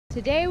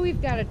Today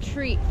we've got a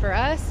treat for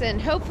us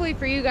and hopefully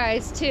for you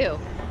guys too.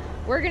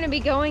 We're gonna be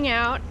going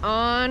out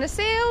on a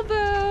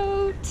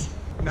sailboat.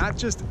 Not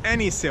just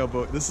any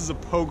sailboat, this is a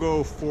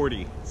Pogo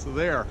 40, so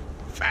they are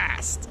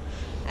fast.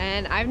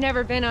 And I've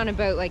never been on a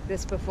boat like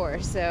this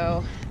before,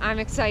 so I'm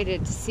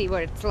excited to see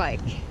what it's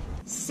like.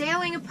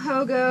 Sailing a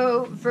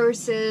Pogo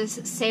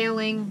versus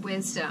sailing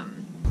wisdom.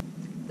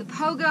 The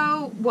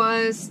Pogo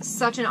was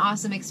such an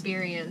awesome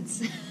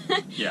experience.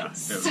 Yeah,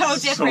 so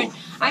different. So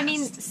I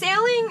mean,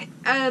 sailing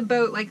a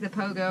boat like the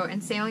Pogo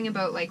and sailing a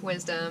boat like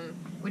Wisdom,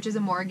 which is a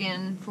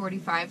Morgan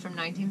 45 from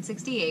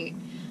 1968.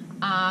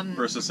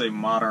 Versus a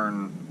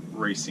modern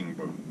racing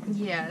boat.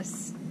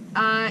 Yes.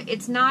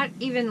 It's not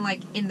even,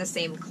 like, in the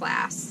same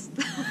class.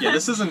 Yeah,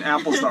 this isn't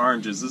apples to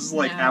oranges. This is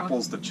like No.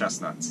 apples to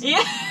chestnuts.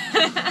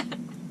 Yeah.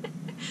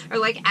 Or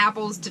like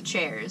apples to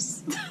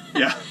chairs.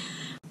 Yeah.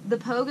 The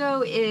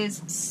Pogo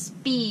is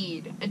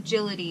speed,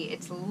 agility,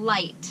 it's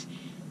light.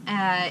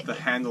 The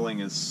handling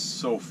is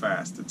so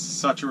fast. It's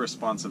such a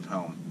responsive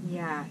helm.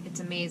 Yeah, it's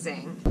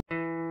amazing.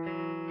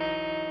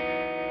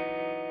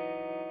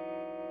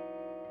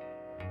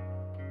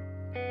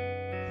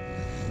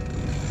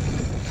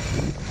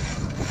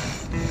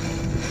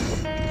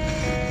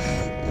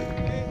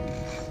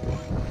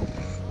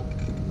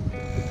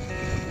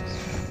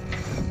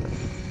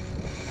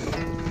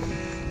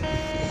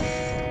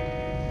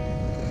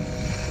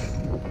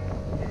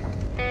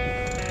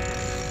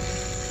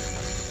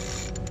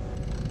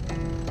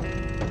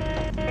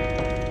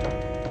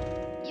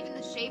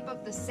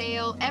 The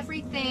sail,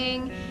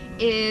 everything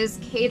is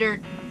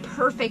catered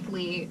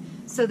perfectly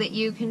so that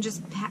you can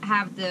just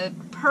have the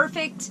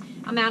perfect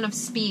amount of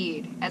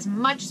speed, as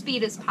much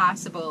speed as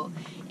possible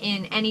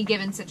in any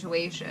given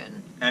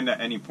situation. And at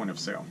any point of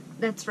sail.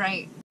 That's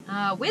right.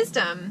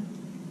 Wisdom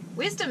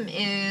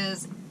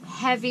is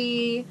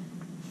heavy,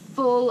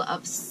 full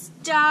of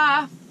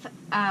stuff.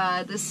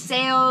 The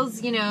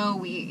sails, you know,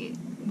 we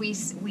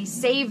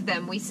save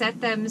them, we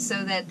set them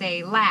so that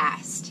they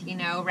last, you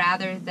know,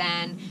 rather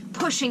than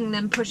pushing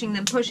them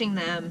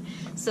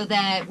so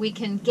that we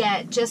can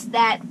get just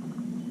that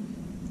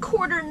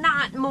quarter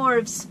knot more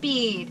of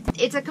speed.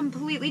 It's a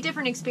completely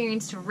different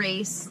experience to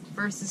race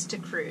versus to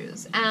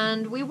cruise.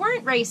 And we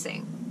weren't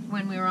racing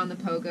when we were on the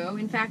Pogo.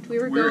 In fact, we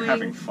were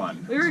having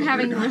fun. We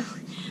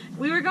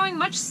were going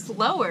much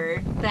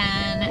slower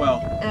than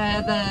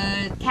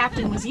the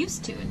captain was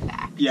used to, in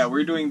fact. Yeah,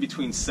 we're doing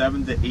between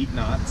 7 to 8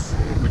 knots,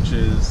 which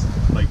is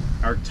like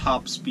our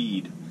top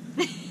speed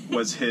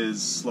was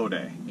his slow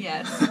day.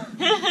 Yes.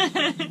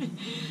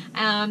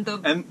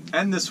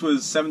 And this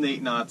was 7 to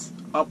 8 knots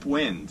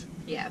upwind.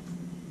 Yeah.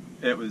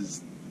 It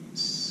was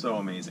so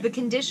amazing. The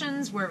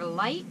conditions were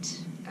light.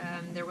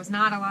 There was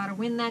not a lot of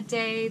wind that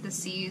day. The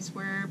seas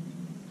were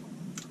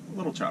a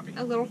little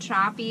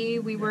choppy.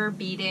 We were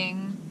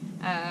beating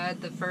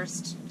the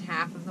first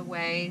half of the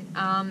way,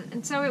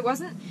 and so it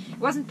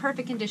wasn't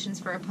perfect conditions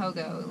for a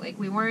Pogo. Like,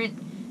 we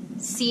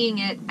weren't seeing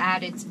it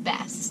at its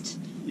best.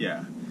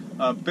 Yeah,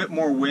 a bit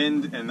more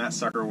wind, and that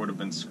sucker would have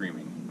been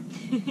screaming.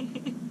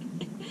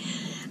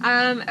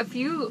 A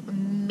few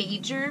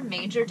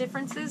major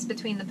differences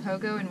between the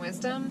Pogo and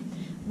Wisdom.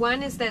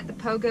 One is that the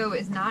Pogo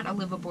is not a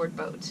live-aboard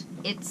boat.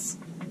 It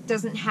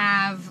doesn't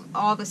have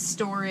all the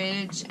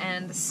storage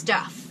and the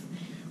stuff.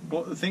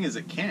 Well, the thing is,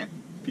 it can't,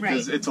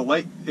 because it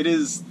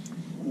is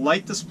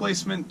light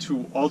displacement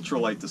to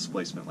ultralight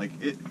displacement. Like,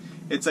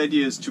 its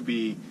idea is to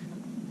be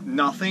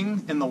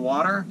nothing in the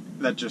water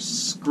that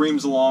just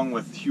screams along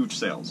with huge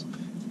sails.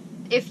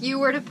 If you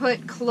were to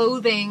put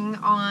clothing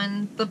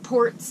on the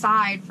port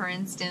side, for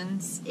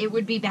instance, it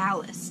would be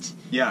ballast.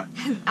 Yeah.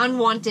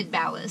 Unwanted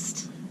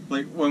ballast.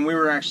 Like, when we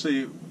were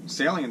actually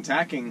sailing and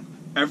tacking,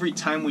 every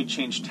time we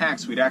changed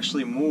tacks, we'd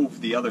actually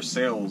move the other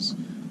sails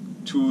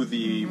to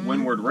the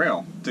windward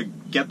rail to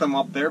get them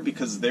up there,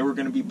 because they were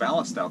going to be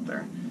ballast out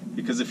there.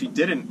 Because if you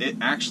didn't, it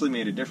actually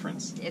made a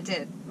difference. It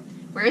did.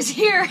 Whereas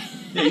here...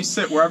 Yeah, you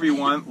sit wherever you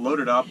want,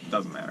 load it up,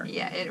 doesn't matter.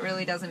 Yeah, it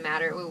really doesn't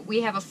matter.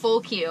 We have a full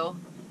keel,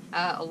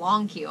 a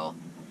long keel,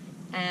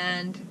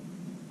 and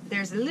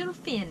there's a little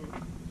fin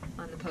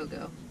on the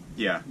Pogo.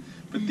 Yeah,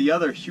 but the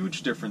other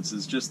huge difference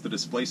is just the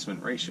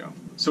displacement ratio.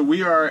 So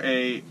we are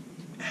a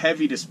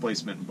heavy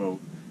displacement boat,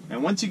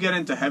 and once you get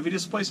into heavy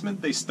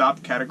displacement, they stop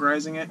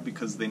categorizing it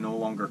because they no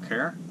longer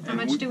care. How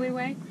much do we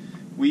weigh?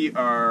 We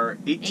are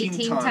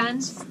 18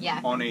 tons?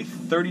 Yeah. On a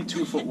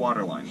 32-foot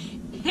waterline.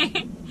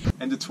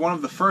 And it's one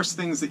of the first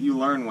things that you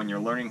learn when you're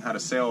learning how to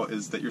sail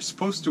is that you're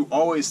supposed to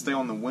always stay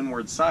on the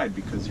windward side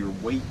because your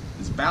weight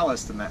is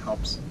ballast and that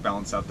helps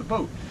balance out the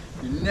boat.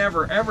 You're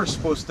never ever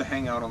supposed to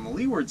hang out on the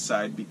leeward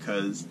side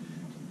because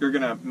you're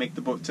going to make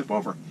the boat tip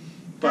over.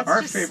 But That's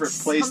our favorite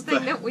place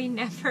something that we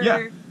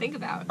never think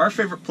about. Our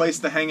favorite place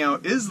to hang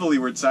out is the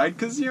leeward side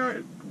because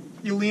you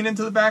lean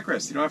into the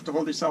backrest. You don't have to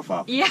hold yourself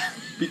up. Yeah.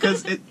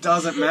 Because it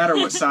doesn't matter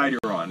what side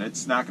you're on.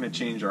 It's not going to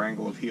change our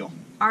angle of heel.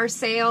 Our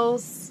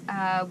sails,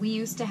 we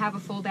used to have a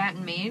full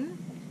batten main.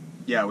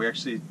 Yeah, we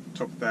actually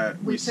took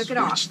that. We took it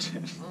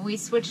off. We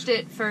switched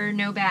it for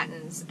no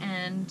battens,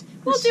 and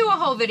we'll do a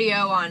whole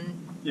video on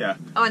Yeah.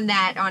 On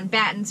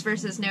battens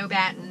versus no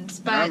battens.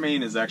 But our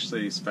main is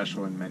actually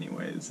special in many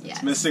ways. Yes.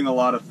 It's missing a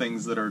lot of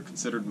things that are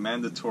considered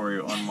mandatory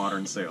on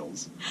modern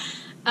sails.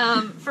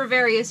 For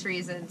various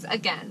reasons.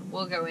 Again,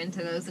 we'll go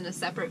into those in a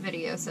separate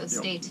video, so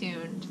stay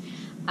tuned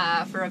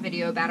for a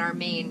video about our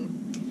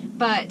main.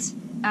 But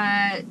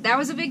that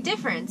was a big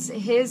difference.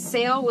 His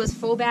sail was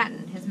full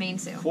batten, his main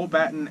sail. Full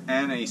batten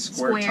and a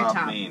square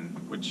top main,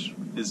 which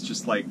is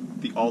just like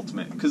the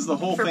ultimate. Because the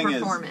whole thing is... For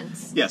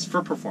performance. Yes,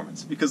 for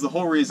performance. Because the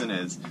whole reason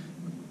is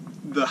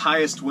the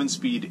highest wind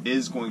speed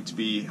is going to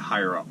be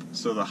higher up.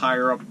 So the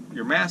higher up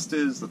your mast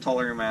is, the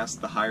taller your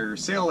mast, the higher your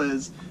sail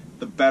is,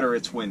 the better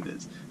its wind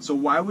is. So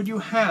why would you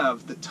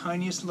have the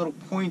tiniest little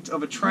point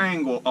of a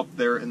triangle up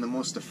there in the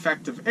most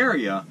effective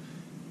area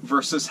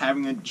versus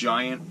having a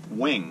giant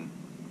wing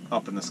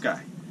up in the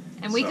sky?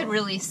 And we could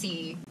really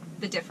see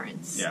the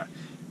difference. Yeah.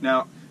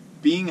 Now,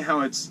 being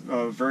how it's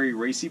a very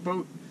racy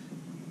boat,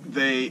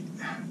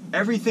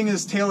 everything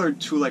is tailored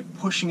to like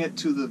pushing it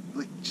to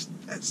the just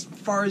as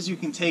far as you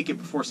can take it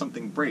before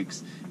something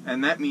breaks.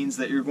 And that means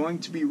that you're going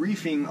to be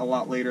reefing a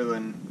lot later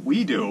than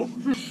we do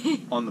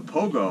on the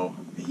Pogo.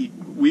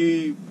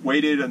 We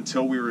waited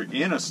until we were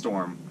in a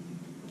storm.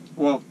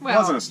 Well, it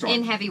wasn't a storm.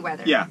 In heavy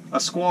weather. Yeah, a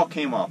squall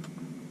came up.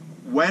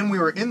 When we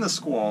were in the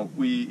squall,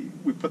 we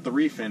put the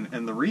reef in,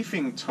 and the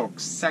reefing took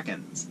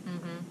seconds.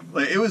 Mm-hmm.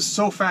 Like, it was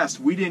so fast,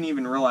 we didn't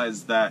even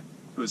realize that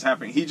it was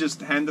happening. He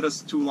just handed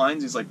us 2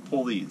 lines. He's like,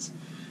 pull these.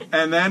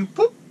 And then,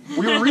 poop,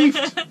 we were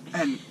reefed.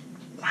 And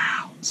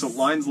wow. So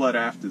lines led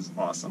aft is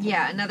awesome.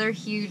 Yeah, another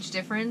huge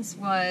difference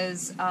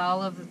was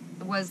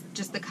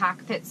just the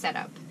cockpit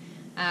setup.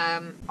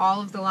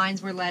 All of the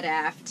lines were led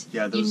aft.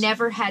 Yeah, you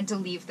never had to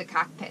leave the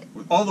cockpit.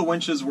 All the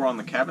winches were on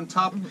the cabin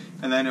top,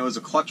 and then it was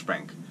a clutch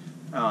bank.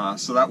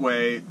 So that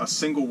way, a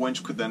single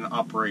winch could then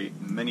operate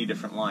many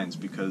different lines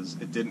because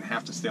it didn't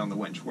have to stay on the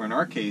winch. Where in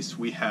our case,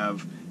 we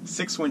have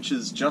 6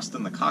 winches just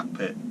in the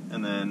cockpit,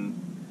 and then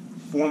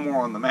 4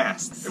 more on the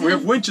mast. We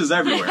have winches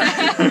everywhere.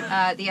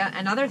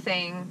 Another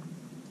thing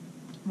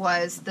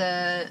was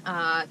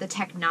the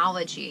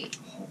technology.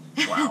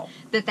 Wow.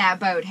 that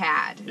boat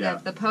had. Yeah.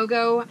 The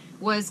Pogo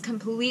was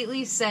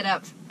completely set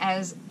up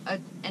as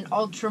an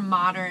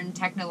ultra-modern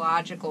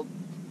technological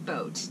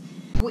boat.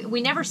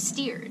 We never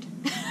steered.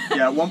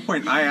 Yeah, at one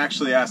point I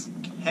actually asked,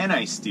 can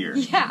I steer?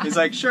 Yeah. He's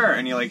like, sure.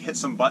 And he like hit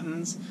some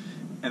buttons,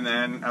 and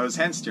then I was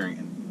hand steering.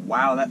 And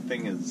wow, that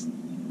thing is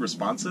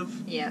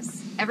responsive.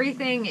 Yes.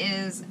 Everything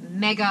is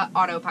mega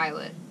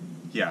autopilot.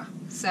 Yeah.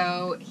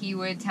 So he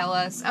would tell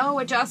us, oh,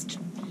 adjust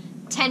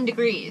 10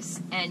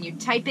 degrees. And you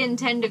type in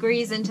 10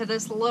 degrees into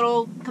this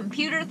little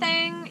computer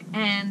thing,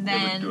 and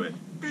then... It would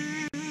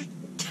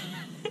do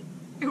it.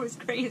 It was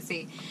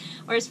crazy.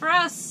 Whereas for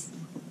us...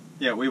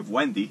 Yeah, we have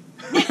Wendy.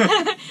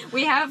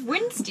 We have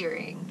wind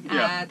steering.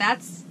 Yeah.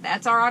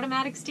 That's our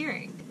automatic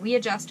steering. We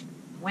adjust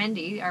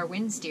Wendy, our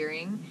wind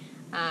steering,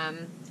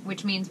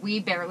 which means we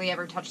barely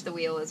ever touch the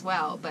wheel as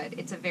well, but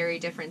it's a very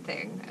different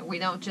thing. We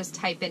don't just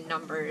type in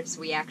numbers.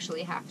 We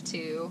actually have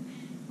to...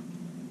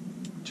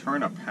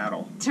 Turn a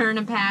paddle. Turn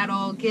a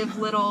paddle, give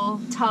little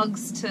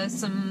tugs to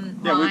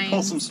some lines. Yeah, we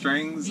pull some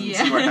strings and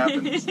see what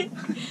happens.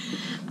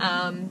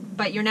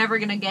 But you're never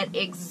going to get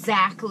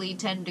exactly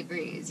 10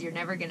 degrees. You're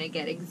never going to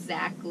get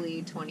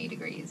exactly 20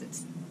 degrees.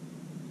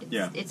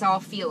 It's all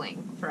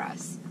feeling for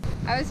us.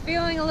 I was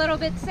feeling a little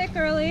bit sick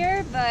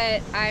earlier,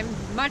 but I'm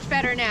much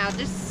better now.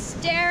 Just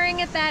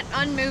staring at that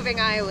unmoving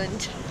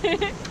island.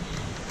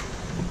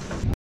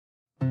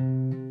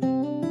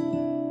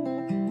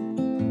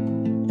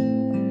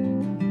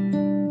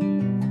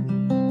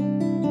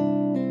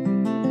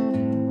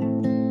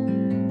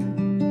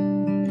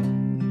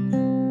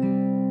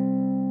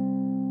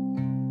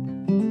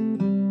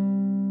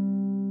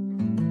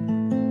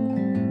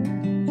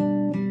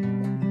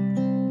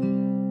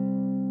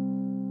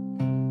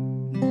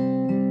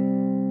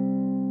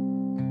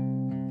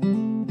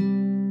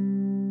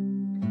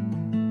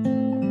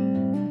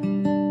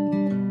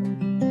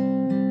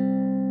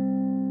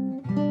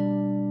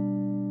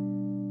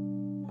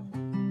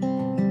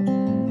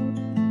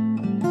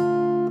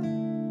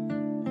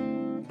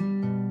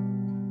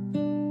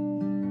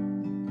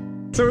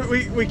 So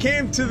we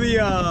came to the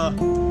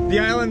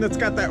island that's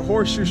got that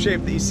horseshoe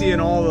shape that you see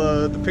in all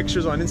the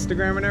pictures on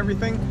Instagram and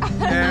everything,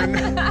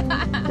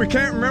 and we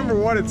can't remember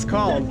what it's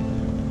called.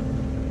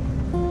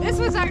 This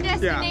was our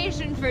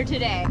destination for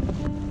today.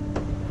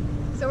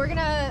 So we're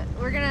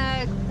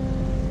gonna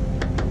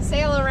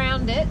sail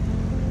around it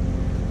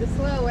the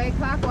slow way,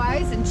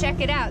 clockwise, and check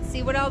it out.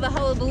 See what all the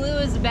hullabaloo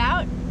is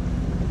about,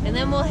 and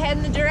then we'll head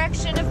in the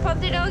direction of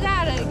Ponte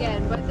Delgado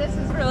again. But this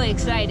is really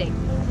exciting.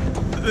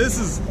 This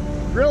is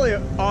really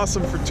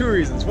awesome for 2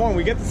 reasons. One,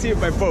 we get to see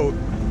it by boat,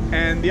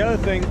 and the other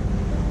thing,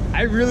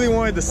 I really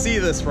wanted to see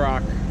this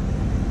rock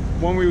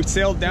when we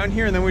sailed down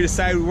here, and then we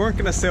decided we weren't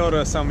going to sail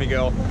to San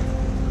Miguel,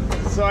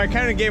 so I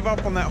kind of gave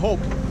up on that hope.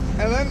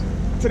 And then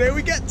today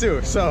we get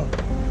to, so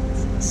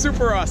it's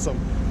super awesome.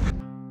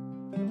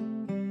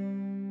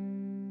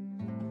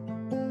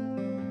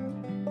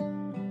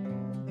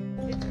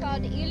 It's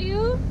called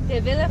Ilha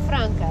de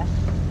Villafranca.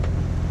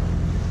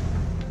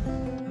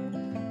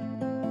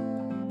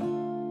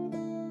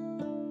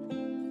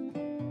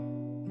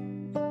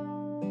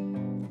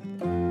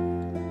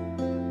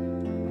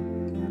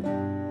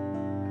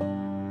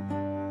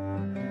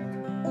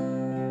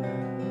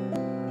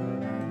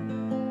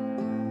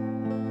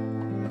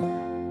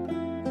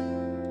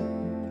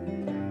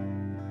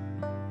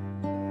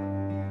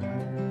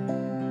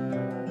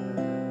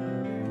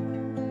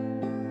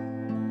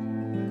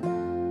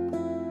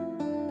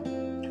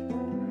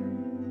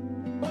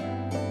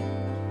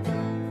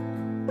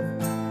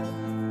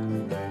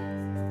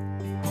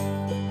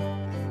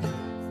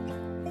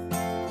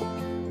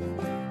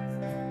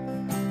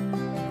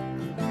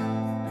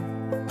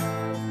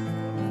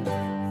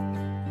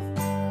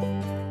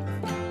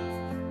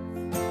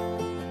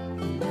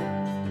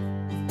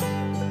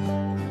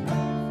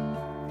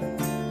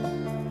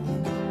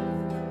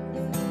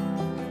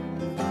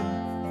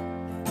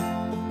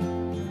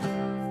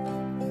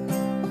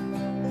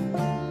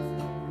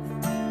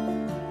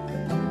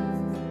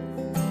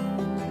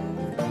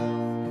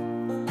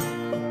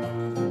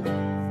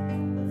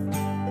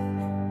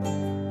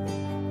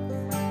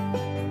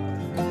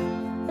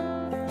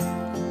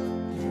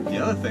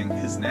 thing,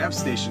 his nav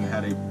station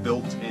had a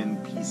built-in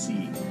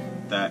PC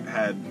that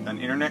had an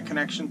internet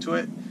connection to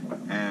it,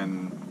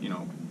 and, you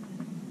know,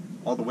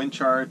 all the wind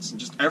charts and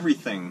just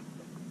everything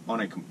on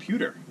a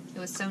computer. It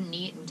was so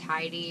neat and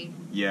tidy.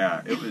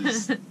 Yeah, it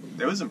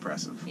was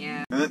impressive.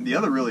 Yeah. And then the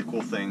other really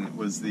cool thing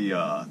was the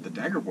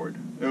dagger board.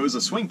 It was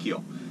a swing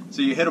keel.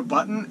 So you hit a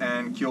button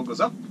and keel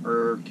goes up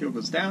or keel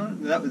goes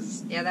down. That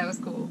was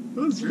cool. It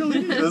was really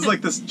neat. It was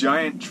like this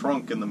giant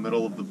trunk in the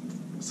middle of the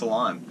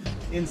salon.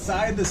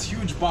 Inside this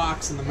huge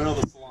box in the middle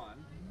of the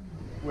salon,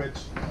 which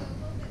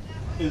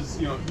is,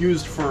 you know,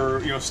 used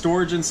for, you know,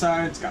 storage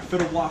inside. It's got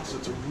fiddle blocks, so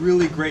it's a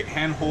really great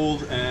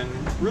handhold and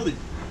really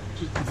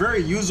just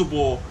very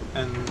usable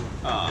and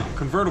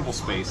convertible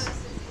space.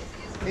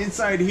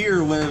 Inside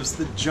here lives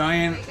the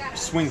giant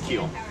swing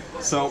keel.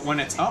 So when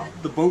it's up,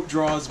 the boat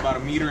draws about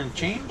 1 meter and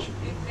change.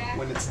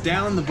 When it's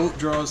down, the boat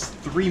draws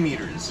 3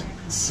 meters.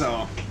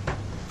 So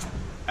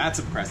that's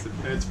impressive.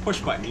 And it's push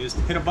button. You just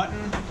hit a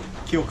button,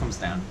 keel comes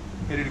down.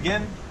 Hit it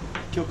again,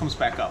 keel comes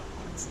back up.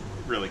 It's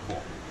really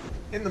cool.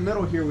 In the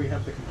middle here we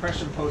have the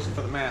compression post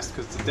for the mast,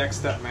 because it's a deck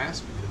step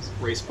mast, because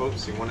race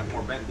boats, you want it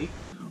more bendy.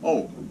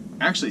 Oh,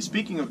 actually,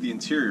 speaking of the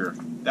interior,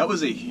 that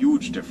was a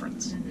huge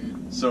difference.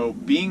 So,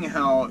 being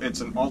how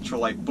it's an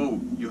ultralight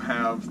boat, you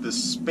have the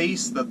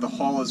space that the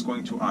hull is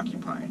going to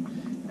occupy.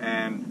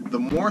 And the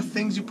more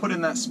things you put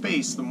in that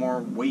space, the more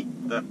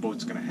weight that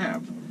boat's going to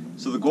have.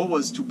 So the goal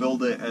was to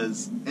build it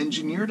as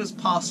engineered as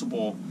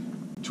possible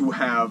to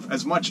have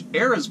as much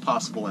air as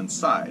possible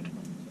inside,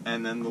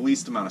 and then the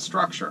least amount of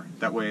structure.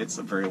 That way it's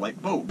a very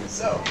light boat.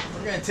 So,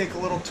 we're going to take a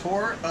little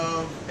tour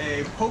of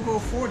a Pogo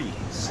 40.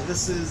 So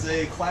this is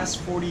a Class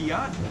 40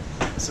 yacht.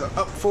 So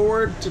up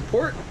forward to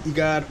port, you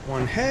got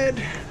one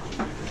head.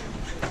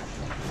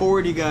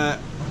 Forward you got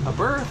a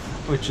berth,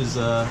 which is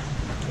a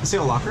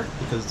sail locker,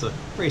 because it's a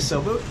race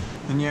sailboat.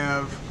 Then you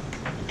have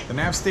the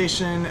nav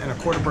station and a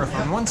quarter berth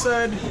on one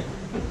side,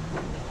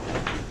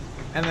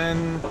 and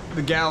then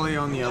the galley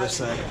on the other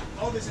side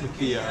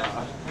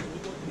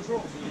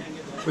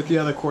with the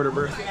other quarter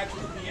berth.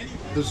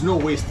 There's no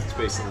wasted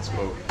space in this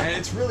boat, and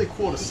it's really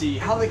cool to see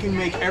how they can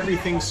make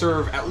everything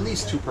serve at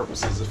least 2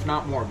 purposes, if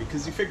not more,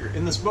 because you figure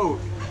in this boat,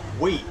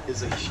 weight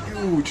is a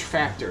huge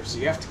factor, so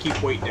you have to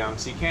keep weight down,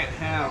 so you can't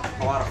have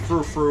a lot of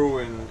frou-frou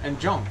and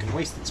junk and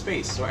wasted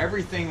space. So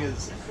everything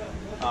is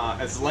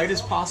as light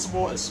as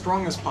possible, as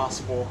strong as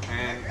possible,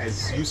 and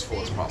as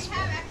useful as possible.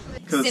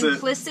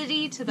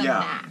 Simplicity to the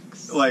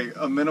max. Like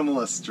a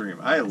minimalist dream.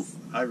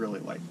 I really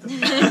liked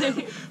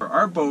it. For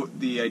our boat,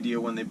 the idea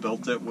when they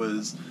built it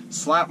was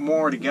slap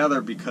more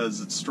together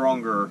because it's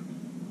stronger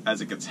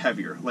as it gets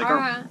heavier. Like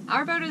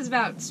our boat is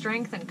about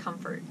strength and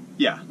comfort.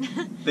 Yeah.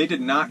 They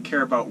did not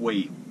care about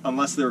weight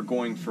unless they were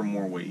going for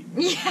more weight.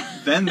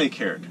 Yeah. Then they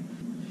cared.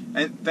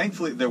 And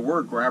thankfully there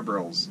were grab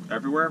rails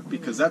everywhere,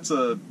 because that's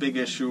a big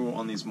issue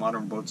on these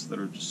modern boats that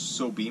are just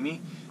so beamy,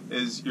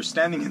 is you're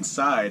standing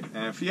inside,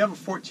 and if you have a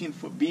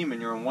 14-foot beam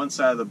and you're on one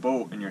side of the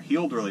boat and you're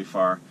heeled really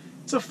far,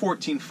 it's a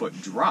 14-foot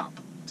drop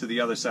to the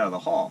other side of the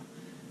hull.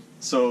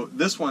 So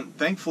this one,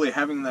 thankfully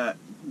having that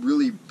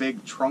really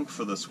big trunk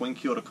for the swing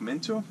keel to come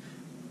into,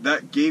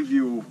 that gave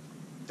you,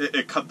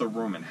 it cut the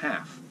room in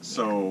half.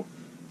 So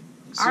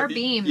our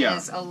beam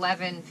is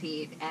 11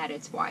 feet at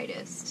its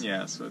widest.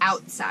 Yeah, so it's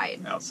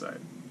outside. Outside.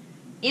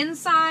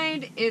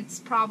 Inside, it's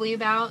probably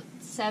about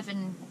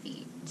 7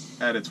 feet.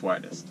 At its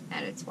widest.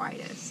 At its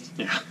widest.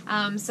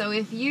 Yeah. So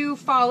if you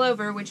fall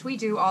over, which we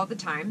do all the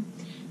time,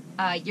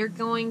 you're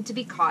going to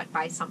be caught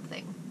by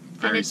something.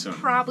 Very soon. And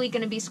it's probably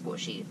going to be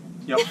squishy.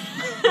 Yep.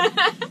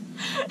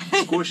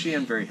 Squishy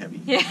and very heavy.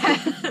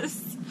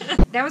 Yes.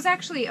 That was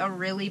actually a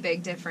really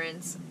big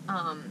difference.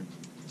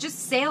 Just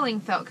sailing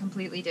felt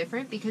completely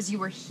different because you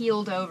were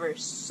heeled over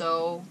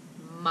so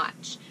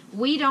much.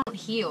 We don't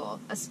heel,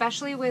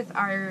 especially with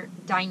our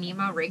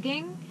Dyneema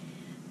rigging.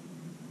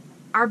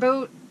 Our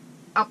boat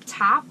up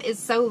top is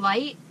so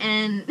light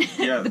and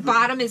the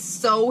bottom is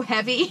so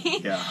heavy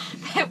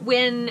that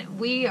when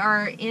we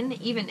are in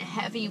even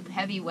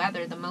heavy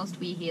weather, the most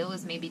we heel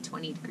is maybe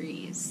 20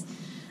 degrees.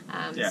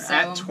 So,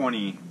 at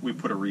 20, we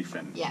put a reef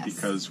in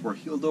because we're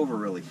heeled over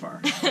really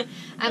far.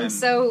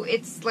 So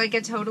it's like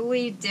a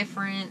totally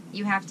different,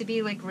 you have to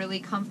be like really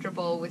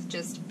comfortable with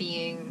just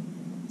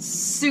being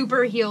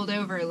super heeled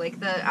over.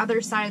 Like the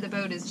other side of the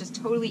boat is just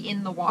totally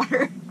in the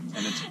water.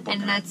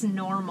 And that's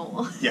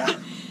normal. Yeah.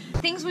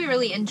 Things we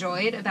really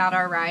enjoyed about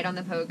our ride on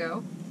the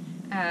Pogo.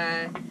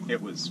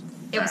 It was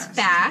fast. It was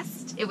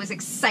fast. It was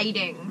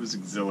exciting. It was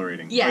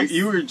exhilarating. Yes. Like,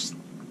 you were just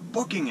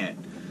booking it.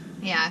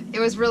 Yeah, it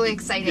was really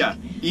exciting. Yeah,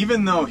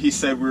 even though he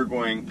said we were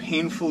going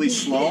painfully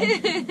slow,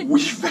 we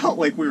felt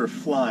like we were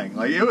flying.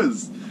 Like, it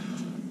was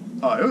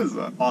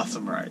an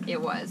awesome ride.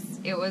 It was.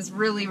 It was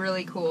really,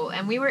 really cool.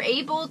 And we were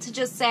able to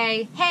just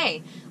say,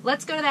 hey,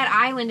 let's go to that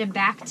island and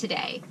back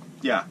today.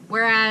 Yeah.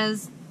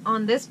 Whereas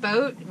on this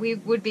boat, we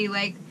would be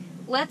like,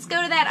 let's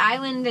go to that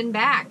island and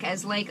back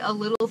as like a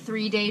little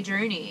 3-day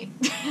journey.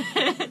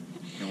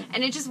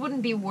 And it just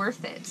wouldn't be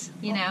worth it,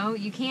 you know?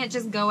 You can't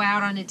just go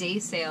out on a day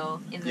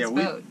sail in this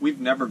boat. We've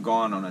never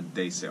gone on a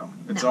day sail.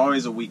 It's No.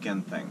 always a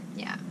weekend thing.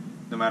 Yeah.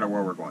 No matter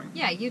where we're going.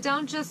 Yeah, you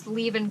don't just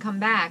leave and come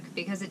back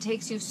because it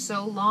takes you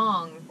so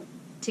long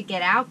to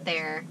get out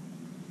there,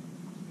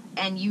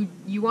 and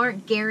you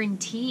aren't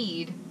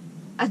guaranteed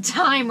a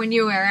time when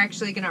you are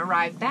actually going to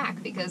arrive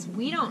back, because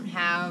we don't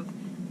have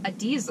a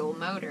diesel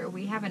motor.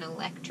 We have an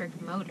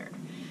electric motor.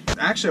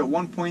 Actually, at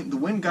one point, the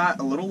wind got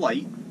a little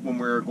light when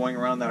we were going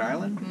around that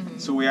island,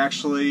 so we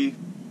actually,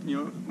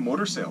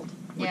 motor sailed,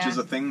 which is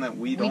a thing that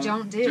we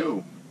don't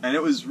do. And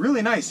it was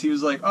really nice. He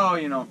was like,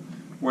 oh,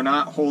 we're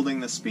not holding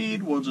the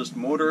speed, we'll just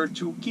motor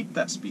to keep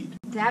that speed.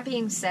 That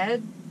being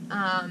said,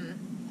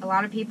 a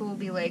lot of people will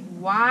be like,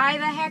 why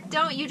the heck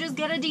don't you just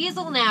get a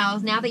diesel now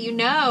that you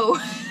know?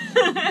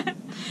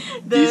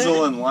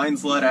 Diesel and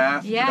lines let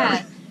aft.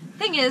 Yeah.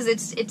 Thing is,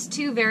 it's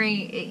two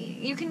very,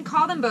 you can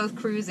call them both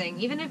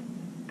cruising, even if,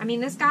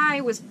 this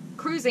guy was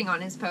cruising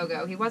on his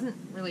Pogo. He wasn't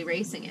really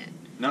racing it.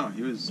 No,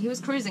 he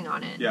was cruising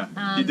on it.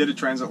 Yeah, he did a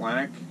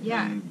transatlantic.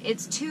 Yeah,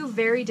 it's two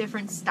very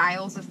different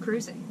styles of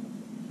cruising.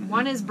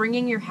 One is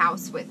bringing your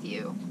house with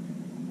you,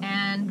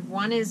 and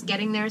one is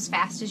getting there as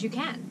fast as you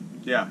can.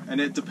 Yeah, and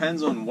it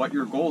depends on what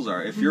your goals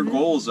are. If your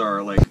goals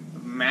are, like,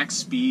 max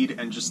speed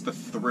and just the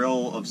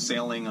thrill of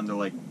sailing under,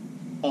 like,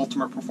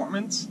 ultimate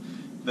performance,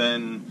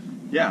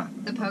 then, yeah.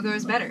 The Pogo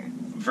is better.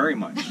 Very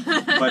much.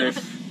 But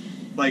if,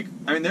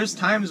 there's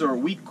times where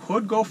we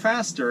could go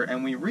faster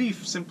and we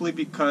reef simply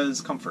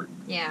because comfort.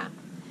 Yeah.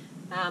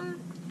 And,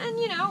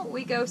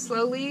 we go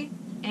slowly,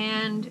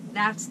 and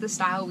that's the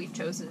style we've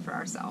chosen for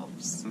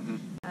ourselves.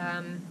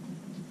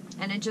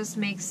 And it just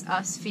makes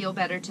us feel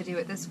better to do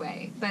it this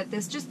way. But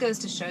this just goes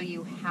to show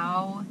you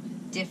how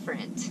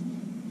different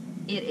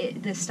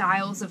the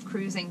styles of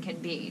cruising can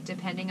be,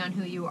 depending on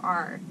who you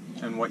are.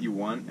 And what you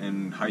want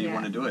and how you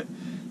want to do it.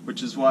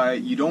 Which is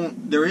why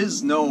there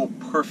is no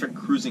perfect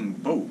cruising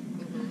boat.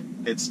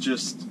 It's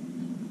just,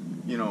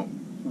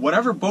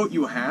 whatever boat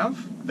you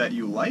have that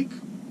you like,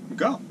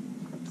 go.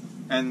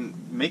 And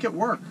make it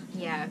work.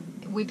 Yeah.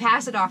 We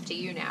pass it off to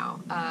you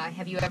now.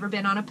 Have you ever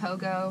been on a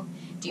Pogo?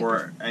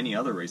 Or any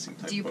other racing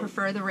type boat? Do you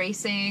prefer the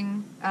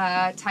racing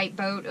type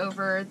boat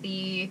over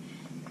the...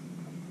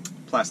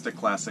 Plastic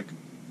Classic.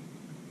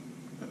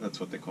 That's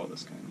what they call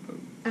this kind of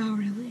boat. Oh,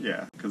 really?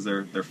 Yeah, because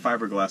they're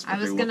fiberglass, but I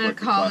was they look like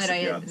the call plastic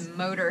it a yachts.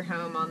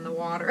 motorhome on the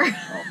water.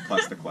 Oh,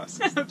 Plastic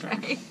Classic.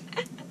 Okay.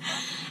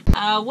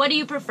 What do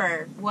you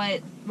prefer?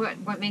 What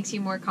makes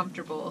you more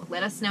comfortable?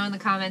 Let us know in the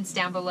comments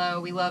down below.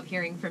 We love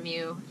hearing from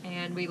you,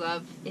 and we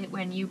love it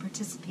when you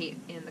participate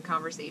in the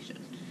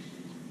conversation.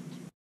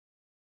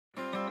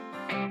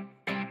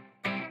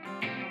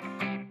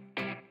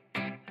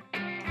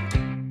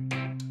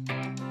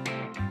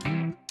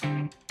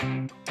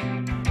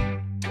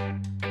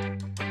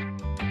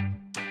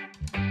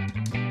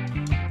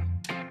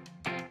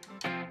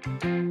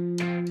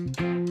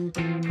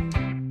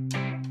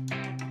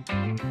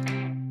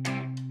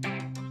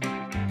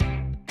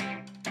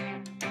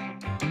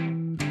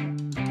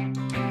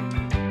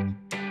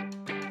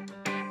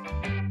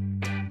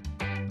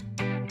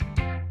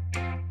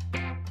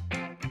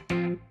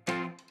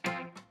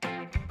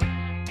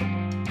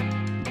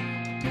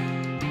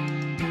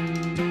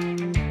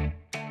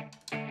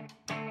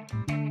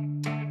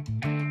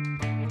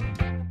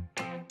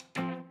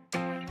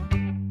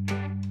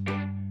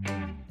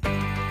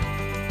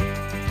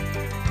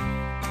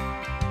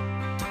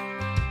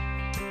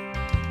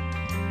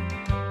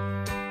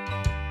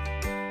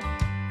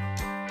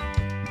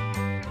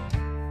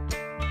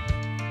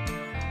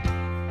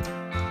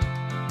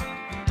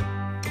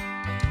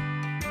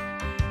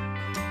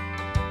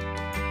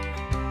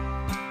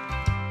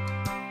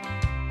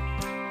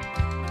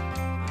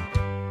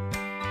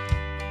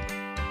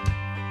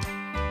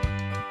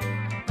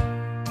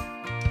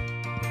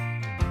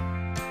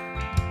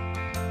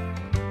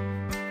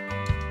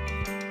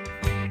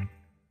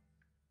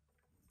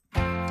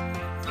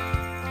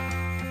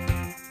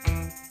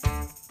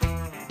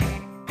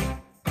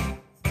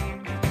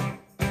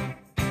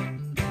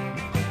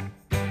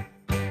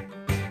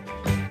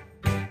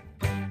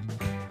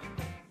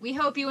 We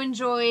hope you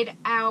enjoyed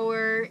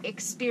our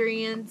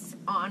experience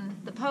on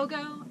the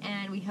Pogo,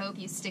 and we hope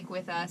you stick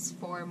with us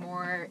for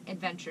more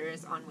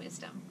adventures on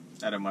Wisdom.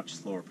 At a much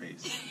slower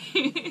pace.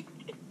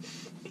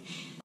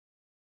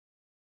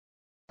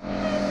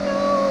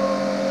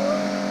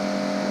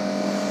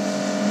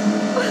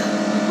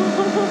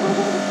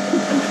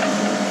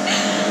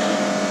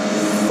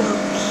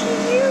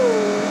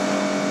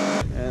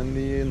 And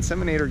the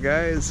inseminator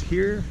guy is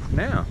here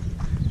now.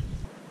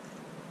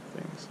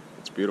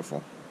 It's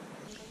beautiful.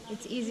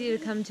 It's easy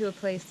to come to a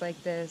place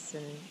like this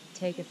and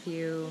take a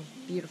few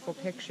beautiful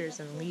pictures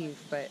and leave,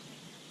 but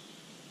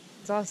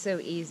it's also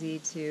easy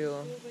to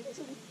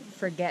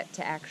forget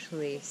to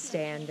actually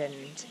stand and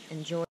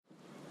enjoy.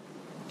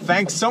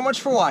 Thanks so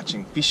much for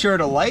watching. Be sure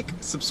to like,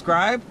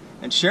 subscribe,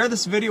 and share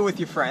this video with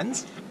your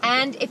friends.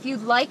 And if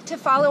you'd like to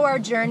follow our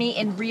journey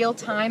in real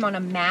time on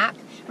a map,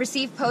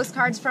 receive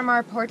postcards from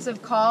our ports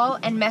of call,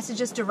 and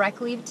message us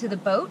directly to the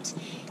boat,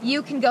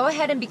 you can go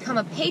ahead and become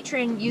a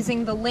patron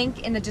using the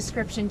link in the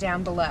description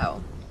down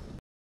below.